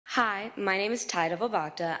Hi, my name is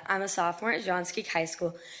Davalbhakta. I'm a sophomore at Johns Creek High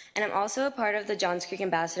School, and I'm also a part of the Johns Creek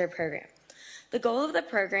Ambassador Program. The goal of the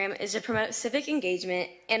program is to promote civic engagement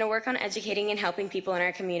and to work on educating and helping people in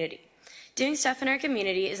our community. Doing stuff in our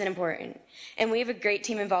community is important, and we have a great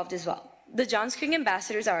team involved as well. The Johns Creek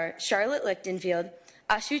Ambassadors are Charlotte Lichtenfield,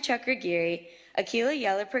 Ashu Chakragiri, Akila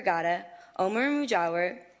Yeller Pragada, Omar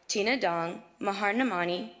Mujawar, Tina Dong, Mahar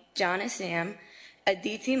Namani, John Assam,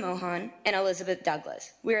 Aditi Mohan, and Elizabeth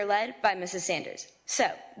Douglas. We are led by Mrs. Sanders.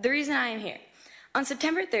 So, the reason I am here. On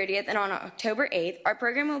September 30th and on October 8th, our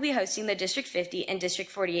program will be hosting the District 50 and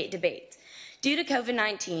District 48 debates. Due to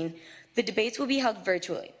COVID-19, the debates will be held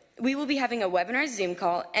virtually. We will be having a webinar Zoom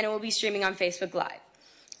call, and it will be streaming on Facebook Live.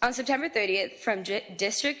 On September 30th, from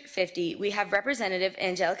District 50, we have Representative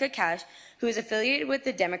Angelica Cash, who is affiliated with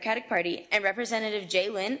the Democratic Party, and Representative Jay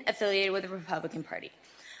Lynn, affiliated with the Republican Party.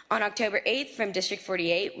 On October 8th, from District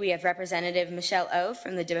 48, we have Representative Michelle O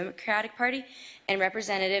from the Democratic Party and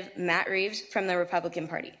Representative Matt Reeves from the Republican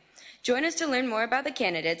Party. Join us to learn more about the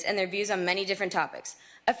candidates and their views on many different topics.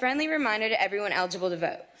 A friendly reminder to everyone eligible to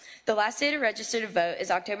vote. The last day to register to vote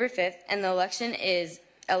is October 5th, and the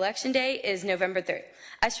election day is November 3rd.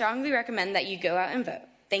 I strongly recommend that you go out and vote.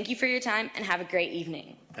 Thank you for your time, and have a great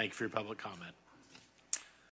evening. Thank you for your public comment.